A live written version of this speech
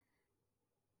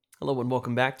Hello and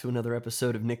welcome back to another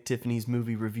episode of Nick Tiffany's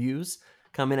Movie Reviews,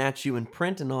 coming at you in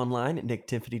print and online at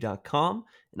nicktiffany.com,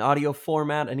 in audio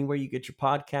format anywhere you get your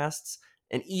podcasts,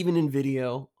 and even in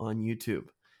video on YouTube.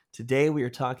 Today we are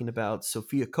talking about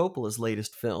Sofia Coppola's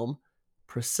latest film,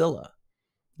 Priscilla.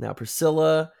 Now,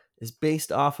 Priscilla is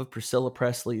based off of Priscilla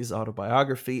Presley's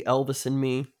autobiography, Elvis and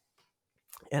Me,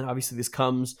 and obviously this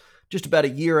comes just about a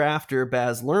year after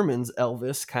Baz Luhrmann's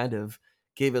Elvis kind of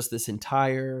gave us this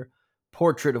entire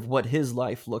portrait of what his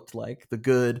life looked like, the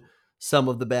good, some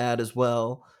of the bad as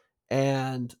well.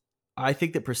 And I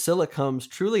think that Priscilla comes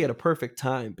truly at a perfect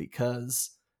time because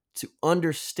to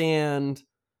understand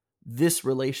this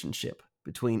relationship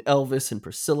between Elvis and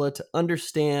Priscilla, to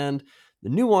understand the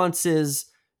nuances,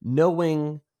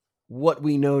 knowing what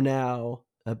we know now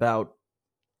about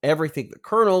everything the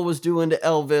Colonel was doing to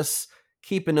Elvis,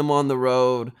 keeping him on the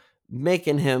road,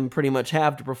 making him pretty much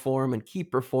have to perform and keep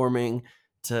performing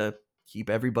to keep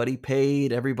everybody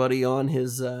paid, everybody on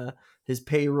his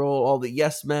payroll, all the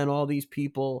yes men, all these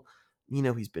people. You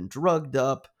know, he's been drugged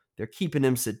up. They're keeping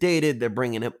him sedated. They're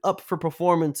bringing him up for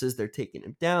performances. They're taking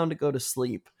him down to go to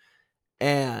sleep.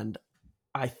 And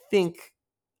I think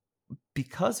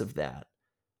because of that,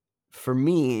 for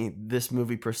me, this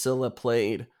movie Priscilla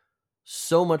played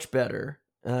so much better.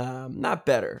 Not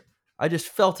better. I just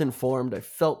felt informed. I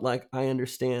felt like I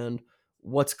understand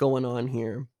what's going on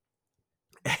here.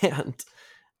 And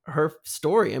her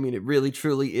story, I mean, it really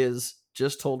truly is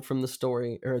just told from the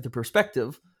story or the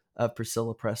perspective of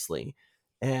Priscilla Presley.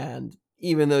 And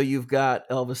even though you've got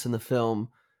Elvis in the film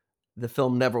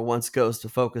never once goes to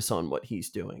focus on what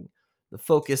he's doing. The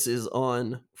focus is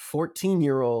on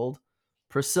 14-year-old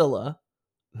Priscilla,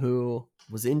 who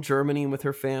was in Germany with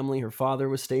her family. Her father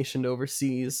was stationed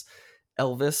overseas.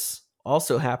 Elvis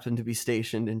also happened to be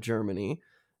stationed in Germany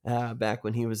back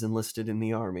when he was enlisted in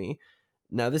the army.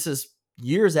 Now, this is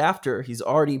years after he's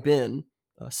already been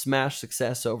a smash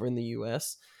success over in the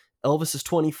U.S. Elvis is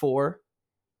 24,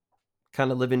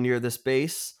 kind of living near this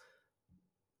base.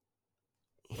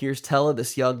 Here's Tella,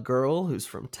 this young girl who's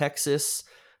from Texas,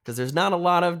 because there's not a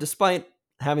lot of, despite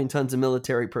having tons of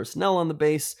military personnel on the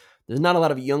base, there's not a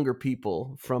lot of younger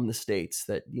people from the States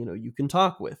that, you know, you can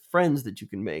talk with, friends that you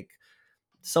can make,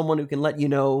 someone who can let you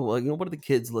know, well, you know, what are the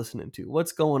kids listening to?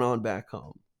 What's going on back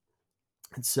home?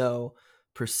 And so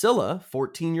Priscilla,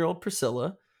 14-year-old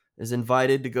Priscilla, is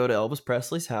invited to go to Elvis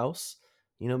Presley's house,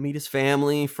 you know, meet his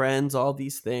family, friends, all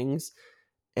these things.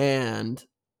 And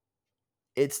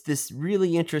it's this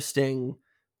really interesting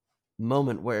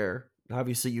moment where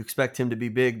obviously you expect him to be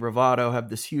big, bravado, have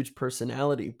this huge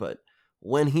personality, but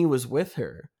when he was with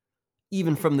her,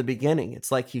 even from the beginning, it's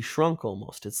like he shrunk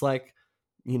almost. It's like,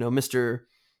 you know, Mr.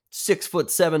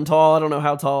 6'7" tall. I don't know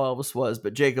how tall Elvis was,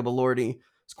 but Jacob Elordi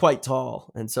is quite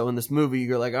tall. And so in this movie,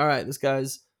 you're like, all right, this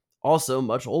guy's also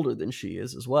much older than she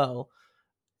is as well.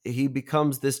 He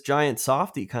becomes this giant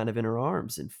softy kind of in her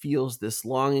arms and feels this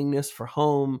longingness for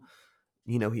home.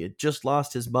 You know, he had just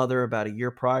lost his mother about a year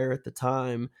prior at the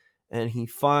time, and he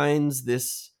finds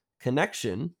this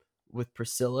connection with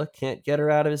Priscilla, can't get her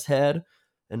out of his head,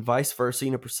 and vice versa.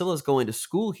 You know, Priscilla's going to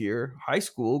school here, high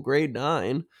school, grade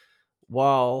 9,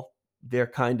 while they're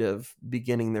kind of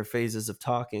beginning their phases of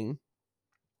talking.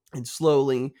 And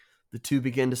slowly, the two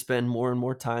begin to spend more and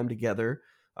more time together.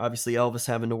 Obviously, Elvis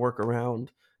having to work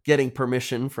around getting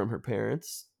permission from her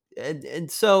parents. And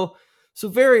so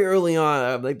very early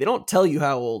on, like, they don't tell you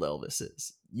how old Elvis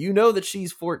is. You know that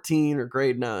she's 14 or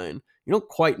grade 9. You don't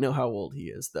quite know how old he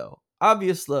is, though.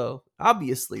 Obviously,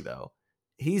 though,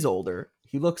 he's older.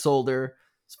 He looks older.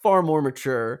 He's far more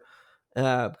mature.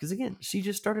 Because again, she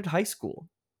just started high school.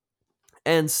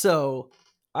 And so,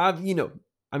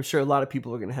 I'm sure a lot of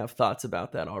people are going to have thoughts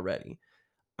about that already.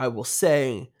 I will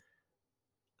say,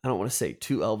 I don't want to say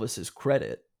to Elvis's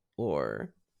credit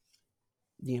or,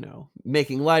 you know,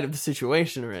 making light of the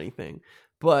situation or anything,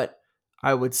 but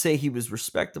I would say he was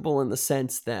respectable in the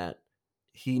sense that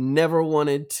he never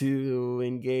wanted to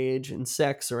engage in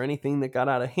sex or anything that got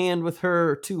out of hand with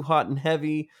her or too hot and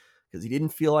heavy because he didn't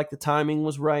feel like the timing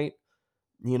was right,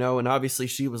 you know. And obviously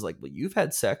she was like, well, you've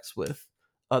had sex with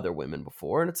other women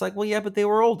before. And it's like, well, yeah, but they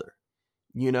were older,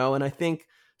 you know. And I think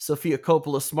Sofia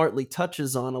Coppola smartly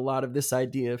touches on a lot of this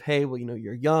idea of, hey, well, you know,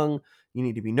 you're young, you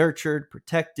need to be nurtured,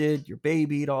 protected, you're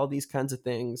babied, all these kinds of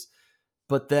things.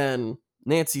 But then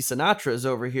Nancy Sinatra is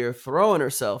over here throwing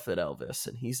herself at Elvis,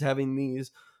 and he's having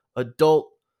these adult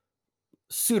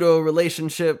pseudo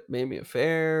relationship, maybe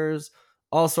affairs,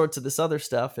 all sorts of this other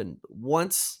stuff. And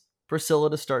wants Priscilla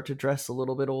to start to dress a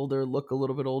little bit older, look a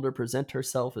little bit older, present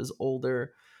herself as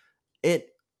older.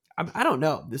 I don't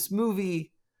know. This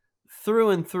movie, through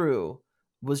and through,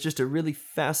 was just a really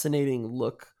fascinating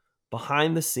look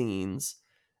behind the scenes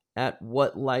at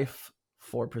what life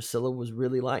for Priscilla was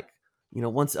really like.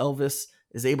 Once Elvis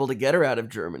is able to get her out of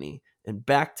Germany and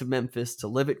back to Memphis to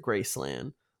live at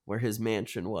Graceland, where his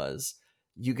mansion was,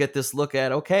 you get this look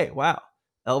at, okay, wow,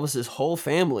 Elvis's whole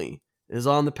family is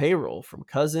on the payroll, from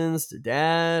cousins to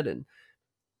dad and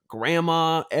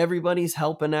grandma. Everybody's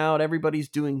helping out. Everybody's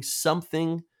doing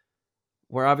something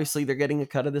where obviously they're getting a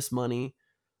cut of this money.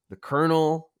 The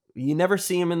Colonel, you never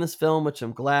see him in this film, which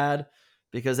I'm glad,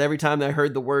 because every time I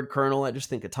heard the word Colonel, I just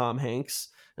think of Tom Hanks.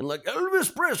 And like,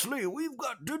 Elvis Presley, we've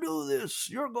got to do this.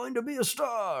 You're going to be a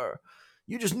star.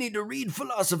 You just need to read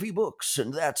philosophy books,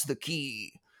 and that's the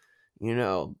key.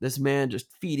 This man just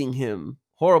feeding him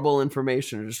horrible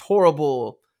information, just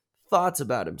horrible thoughts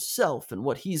about himself and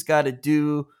what he's got to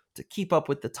do to keep up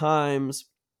with the times.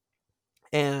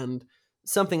 And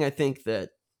something I think that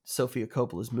Sofia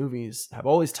Coppola's movies have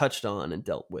always touched on and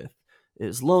dealt with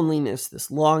is loneliness, this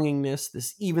longingness,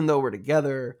 this even though we're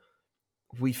together,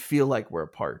 we feel like we're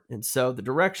apart. And so the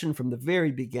direction from the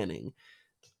very beginning,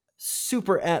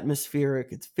 super atmospheric,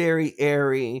 it's very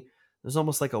airy. There's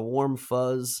almost like a warm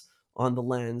fuzz on the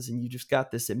lens, and you just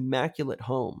got this immaculate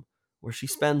home where she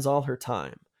spends all her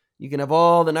time. You can have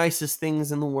all the nicest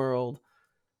things in the world,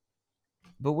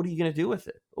 but what are you going to do with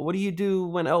it? What do you do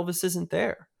when Elvis isn't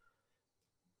there?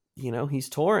 He's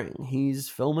touring, he's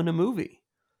filming a movie.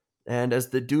 And as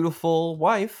the dutiful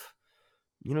wife,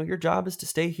 your job is to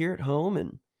stay here at home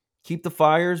and keep the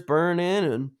fires burning.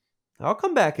 And I'll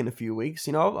come back in a few weeks.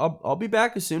 I'll be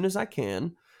back as soon as I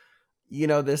can.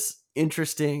 This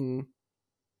interesting,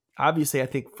 obviously, I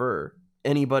think for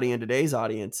anybody in today's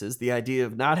audience, is the idea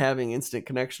of not having instant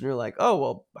connection. You're like, oh,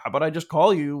 well, how about I just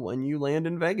call you when you land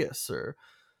in Vegas? Or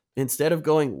instead of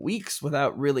going weeks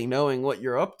without really knowing what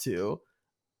you're up to,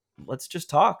 let's just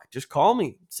talk. Just call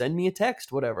me, send me a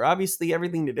text, whatever. Obviously,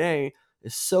 everything today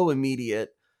is so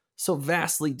immediate, so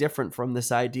vastly different from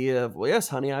this idea of, well, yes,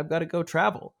 honey, I've got to go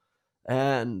travel.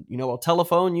 And, I'll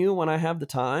telephone you when I have the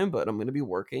time, but I'm going to be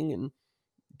working and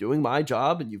doing my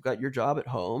job, and you've got your job at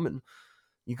home. And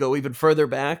you go even further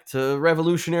back to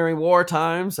Revolutionary War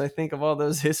times. I think of all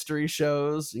those history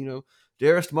shows,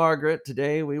 Dearest Margaret,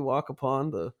 today we walk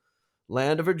upon the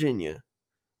land of Virginia.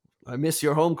 I miss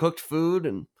your home-cooked food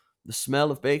and the smell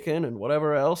of bacon and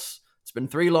whatever else. It's been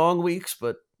 3 long weeks,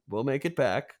 but we'll make it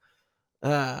back.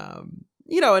 And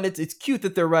it's cute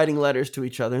that they're writing letters to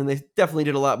each other, and they definitely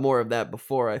did a lot more of that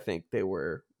before I think they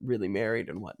were really married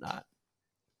and whatnot.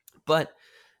 But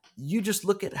you just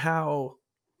look at how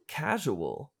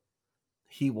casual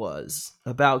he was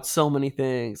about so many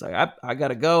things. Like, I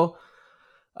gotta go.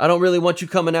 I don't really want you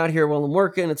coming out here while I'm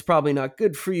working. It's probably not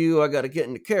good for you. I got to get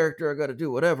into character. I got to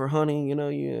do whatever, honey.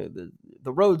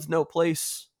 The road's no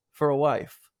place for a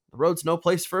wife. The road's no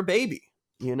place for a baby,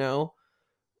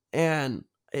 And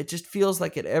it just feels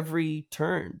like at every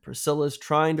turn, Priscilla's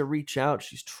trying to reach out.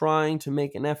 She's trying to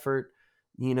make an effort,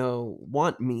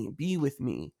 want me, be with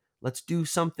me. Let's do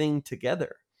something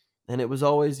together. And it was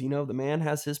always, the man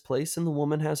has his place and the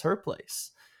woman has her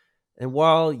place. And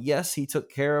while, yes, he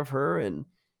took care of her in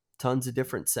tons of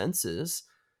different senses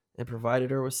and provided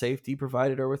her with safety,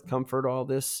 provided her with comfort, all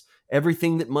this,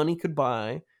 everything that money could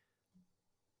buy,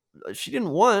 she didn't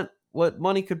want what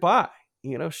money could buy.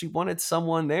 She wanted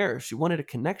someone there. She wanted a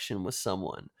connection with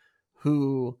someone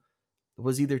who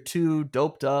was either too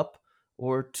doped up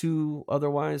or too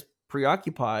otherwise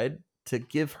preoccupied to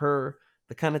give her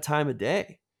the kind of time of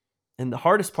day. And the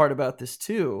hardest part about this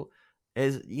too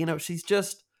is, she's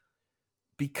just,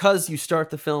 because you start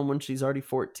the film when she's already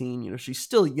 14, she's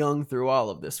still young through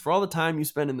all of this. For all the time you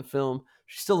spend in the film,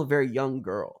 she's still a very young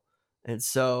girl. And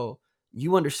so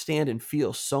you understand and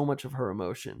feel so much of her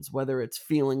emotions, whether it's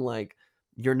feeling like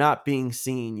you're not being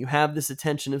seen. You have this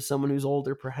attention of someone who's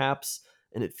older, perhaps,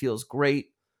 and it feels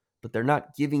great, but they're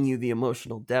not giving you the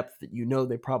emotional depth that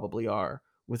they probably are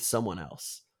with someone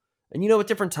else. And at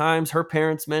different times, her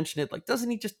parents mention it, like,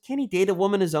 can't he date a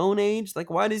woman his own age? Like,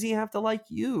 why does he have to like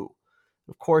you?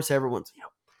 Of course, everyone's,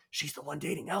 she's the one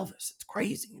dating Elvis. It's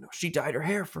crazy. She dyed her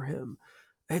hair for him.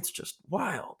 It's just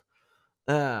wild.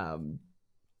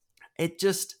 It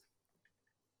just,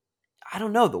 I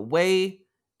don't know. The way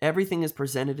everything is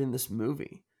presented in this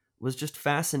movie was just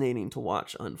fascinating to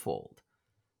watch unfold.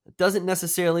 It doesn't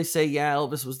necessarily say, yeah,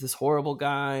 Elvis was this horrible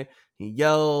guy. He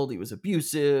yelled, he was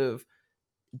abusive,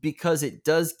 because it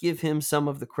does give him some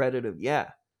of the credit of, yeah,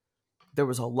 there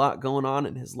was a lot going on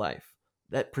in his life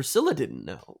that Priscilla didn't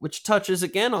know, which touches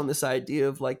again on this idea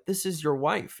of like, this is your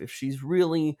wife. If she's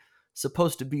really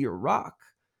supposed to be your rock,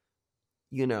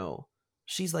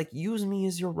 she's like, use me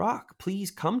as your rock.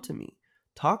 Please come to me.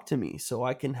 talk to me so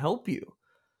I can help you.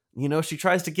 She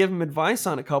tries to give him advice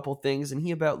on a couple things, and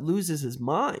he about loses his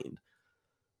mind.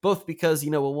 Both because,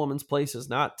 a woman's place is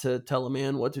not to tell a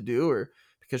man what to do, or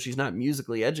because she's not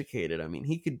musically educated. I mean,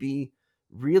 he could be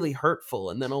really hurtful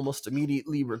and then almost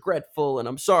immediately regretful, and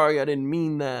I'm sorry, I didn't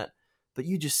mean that. But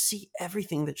you just see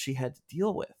everything that she had to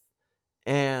deal with.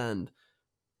 And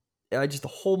the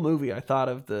whole movie, I thought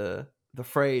of the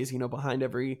phrase, behind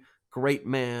every great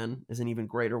man is an even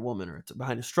greater woman, or it's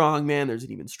behind a strong man, there's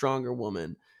an even stronger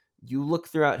woman. You look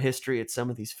throughout history at some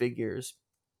of these figures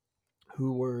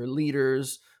who were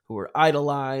leaders, who were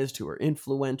idolized, who were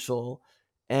influential,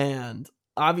 and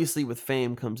obviously with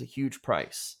fame comes a huge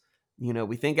price.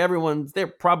 We think they're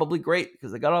probably great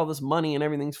because they got all this money and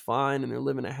everything's fine and they're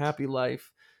living a happy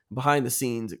life. Behind the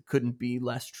scenes, it couldn't be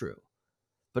less true.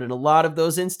 But in a lot of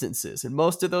those instances, in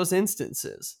most of those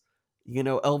instances,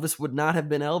 Elvis would not have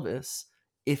been Elvis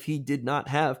if he did not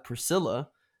have Priscilla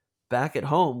back at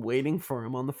home waiting for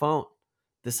him on the phone.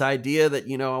 This idea that,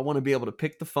 I want to be able to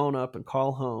pick the phone up and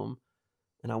call home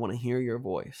and I want to hear your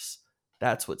voice.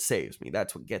 That's what saves me.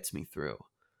 That's what gets me through.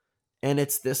 And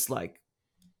it's this, like,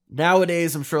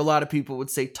 nowadays, I'm sure a lot of people would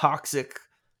say toxic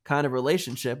kind of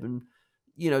relationship, and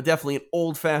definitely an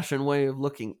old-fashioned way of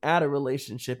looking at a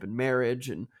relationship and marriage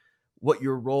and what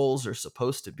your roles are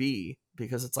supposed to be,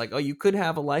 because it's like, oh, you could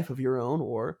have a life of your own,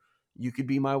 or you could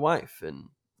be my wife, and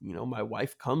my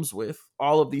wife comes with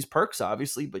all of these perks,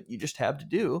 obviously, but you just have to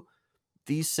do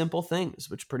these simple things,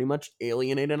 which pretty much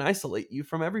alienate and isolate you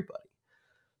from everybody.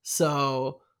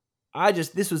 So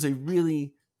this was a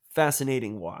really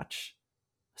fascinating watch,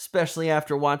 especially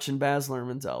after watching Baz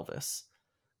Luhrmann's Elvis,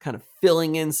 kind of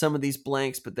filling in some of these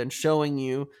blanks, but then showing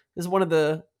you is one of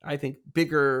the, I think,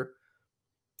 bigger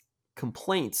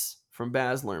complaints from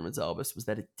Baz Luhrmann's Elvis was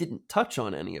that it didn't touch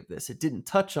on any of this. It didn't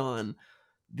touch on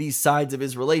these sides of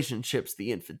his relationships,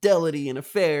 the infidelity and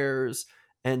affairs.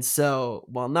 And so,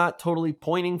 while not totally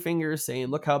pointing fingers saying,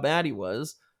 look how bad he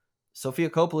was, Sofia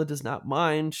Coppola does not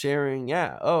mind sharing,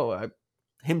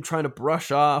 him trying to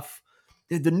brush off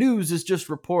the news is just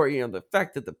report, the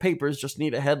fact that the papers just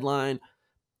need a headline.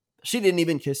 She didn't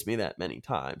even kiss me that many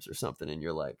times or something. And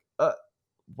you're like,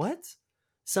 what?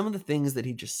 Some of the things that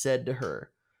he just said to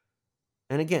her.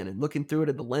 And again, and looking through it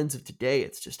in the lens of today,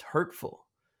 it's just hurtful.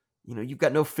 You've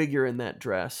got no figure in that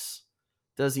dress.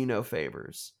 Does you no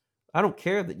favors. I don't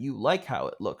care that you like how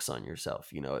it looks on yourself.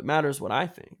 It matters what I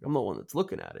think. I'm the one that's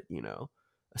looking at it,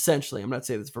 Essentially, I'm not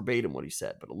saying that's verbatim what he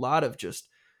said, but a lot of just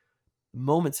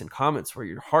moments and comments where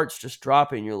your heart's just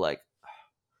dropping. You're like,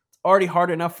 it's already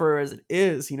hard enough for her as it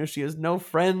is. She has no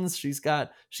friends. She's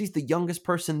the youngest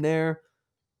person there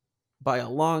by a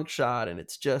long shot. And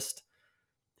it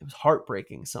was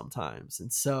heartbreaking sometimes.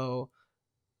 And so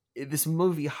this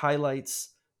movie highlights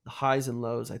the highs and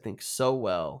lows, I think, so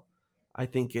well. I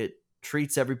think it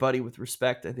treats everybody with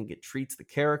respect. I think it treats the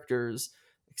characters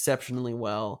exceptionally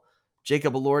well.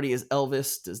 Jacob Elordi as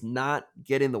Elvis does not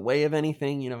get in the way of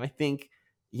anything. I think,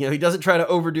 he doesn't try to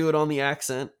overdo it on the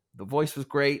accent. The voice was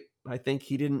great. I think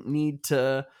he didn't need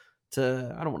to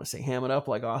I don't want to say ham it up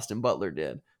like Austin Butler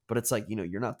did, but it's like,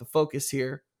 you're not the focus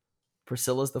here.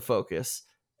 Priscilla's the focus,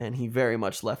 and he very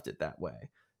much left it that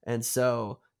way. And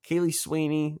so Kaylee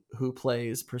Sweeney, who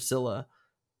plays Priscilla,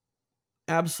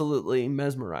 absolutely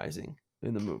mesmerizing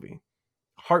in the movie.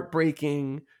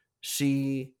 Heartbreaking.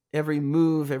 Every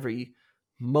move, every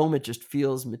moment just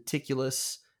feels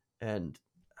meticulous. And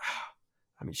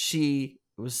she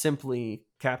was simply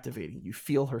captivating. You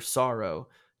feel her sorrow.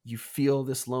 You feel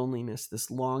this loneliness,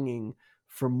 this longing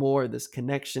for more, this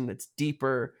connection that's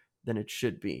deeper than it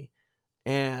should be.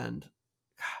 And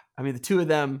the two of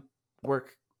them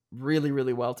work really,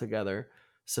 really well together.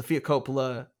 Sofia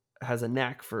Coppola has a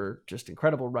knack for just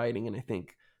incredible writing, and I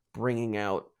think bringing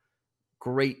out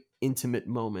great intimate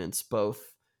moments, both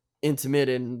intimate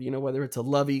and, whether it's a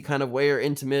lovey kind of way, or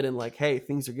intimate and like, hey,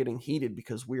 things are getting heated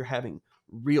because we're having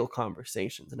real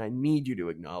conversations and I need you to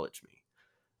acknowledge me.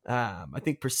 I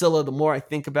think Priscilla, the more I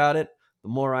think about it, the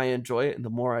more I enjoy it and the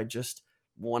more I just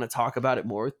want to talk about it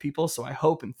more with people. So I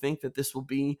hope and think that this will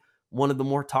be one of the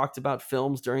more talked about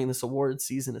films during this award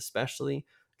season, especially.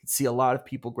 I can see a lot of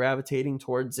people gravitating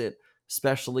towards it,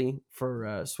 especially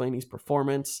for Sweeney's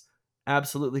performance.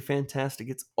 Absolutely fantastic.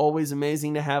 It's always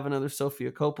amazing to have another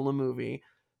Sofia Coppola movie.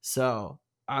 So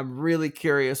I'm really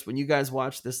curious, when you guys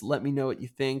watch this, let me know what you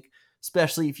think,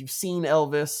 especially if you've seen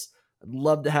Elvis. I'd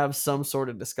love to have some sort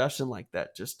of discussion like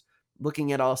that, just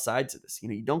looking at all sides of this.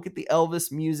 You don't get the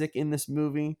Elvis music in this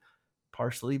movie,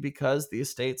 partially because the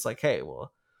estate's like, hey,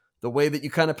 well, the way that you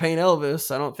kind of paint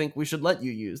Elvis, I don't think we should let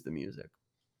you use the music.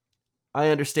 I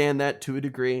understand that to a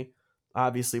degree.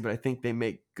 obviously, but I think they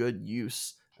make good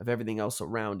use of everything else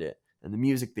around it. And the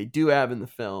music they do have in the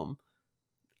film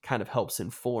kind of helps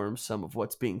inform some of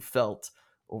what's being felt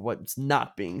or what's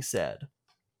not being said.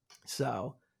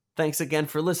 So, thanks again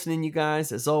for listening, you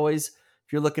guys. As always,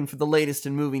 if you're looking for the latest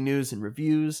in movie news and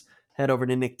reviews, head over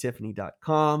to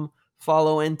nicktiffany.com.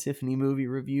 Follow Tiffany Movie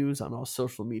Reviews on all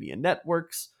social media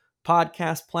networks,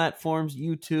 podcast platforms,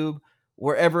 YouTube,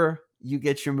 wherever you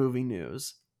get your movie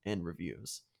news and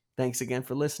reviews. Thanks again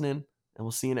for listening, and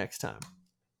we'll see you next time.